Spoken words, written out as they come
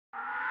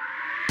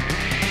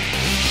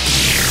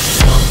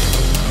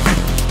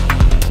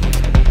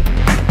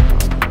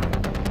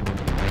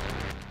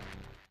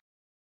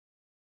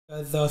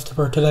Guys,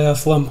 for today,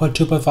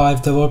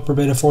 11.2.5 developer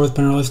beta 4 has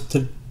been released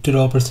to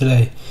developers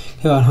today.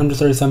 About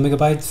 137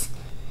 megabytes.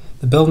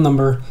 The build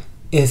number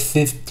is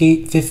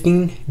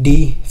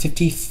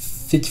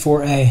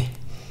 15D5054a.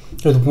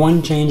 There's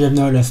one change I've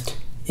noticed.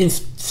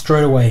 It's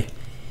straight away.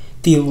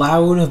 The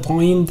loud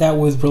volume that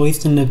was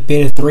released in the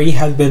beta 3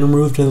 has been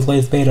removed in the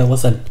latest beta.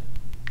 Listen.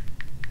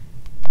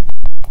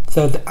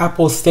 So the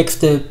Apple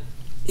fixed the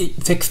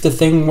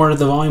thing where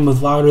the volume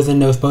was louder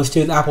than it was supposed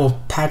to.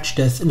 Apple patched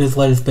this in its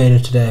latest beta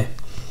today.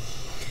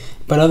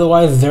 But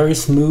otherwise, very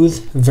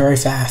smooth, very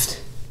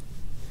fast.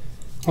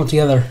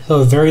 Altogether,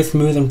 so very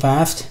smooth and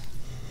fast.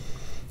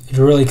 It's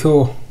really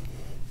cool.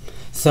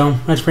 So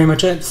that's pretty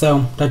much it.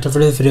 So that's it for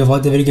this video. If you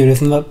like the video, give it a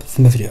thumbs up.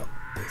 See you in the video.